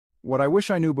What I wish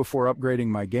I knew before upgrading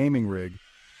my gaming rig: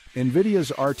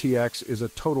 NVIDIA's RTX is a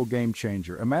total game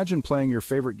changer. Imagine playing your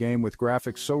favorite game with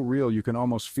graphics so real you can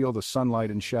almost feel the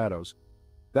sunlight and shadows.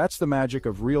 That's the magic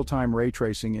of real-time ray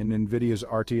tracing in NVIDIA's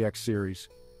RTX series.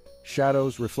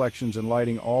 Shadows, reflections, and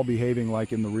lighting all behaving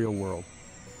like in the real world.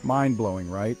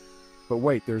 Mind-blowing, right? But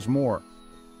wait, there's more.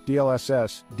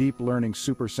 DLSS, Deep Learning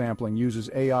Super Sampling, uses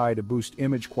AI to boost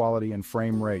image quality and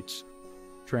frame rates.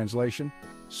 Translation: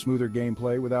 smoother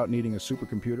gameplay without needing a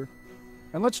supercomputer.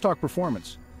 And let's talk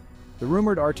performance. The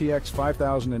rumored RTX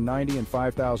 5090 and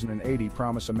 5080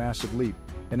 promise a massive leap,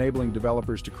 enabling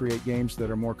developers to create games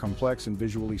that are more complex and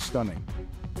visually stunning.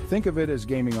 Think of it as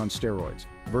gaming on steroids.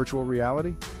 Virtual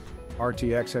reality?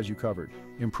 RTX has you covered.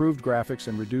 Improved graphics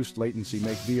and reduced latency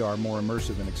make VR more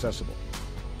immersive and accessible.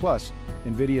 Plus,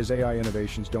 NVIDIA's AI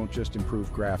innovations don't just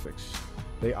improve graphics.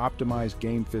 They optimize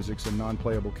game physics and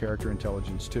non-playable character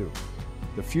intelligence too.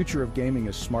 The future of gaming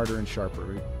is smarter and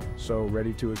sharper. So,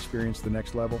 ready to experience the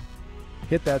next level?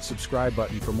 Hit that subscribe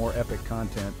button for more epic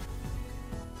content.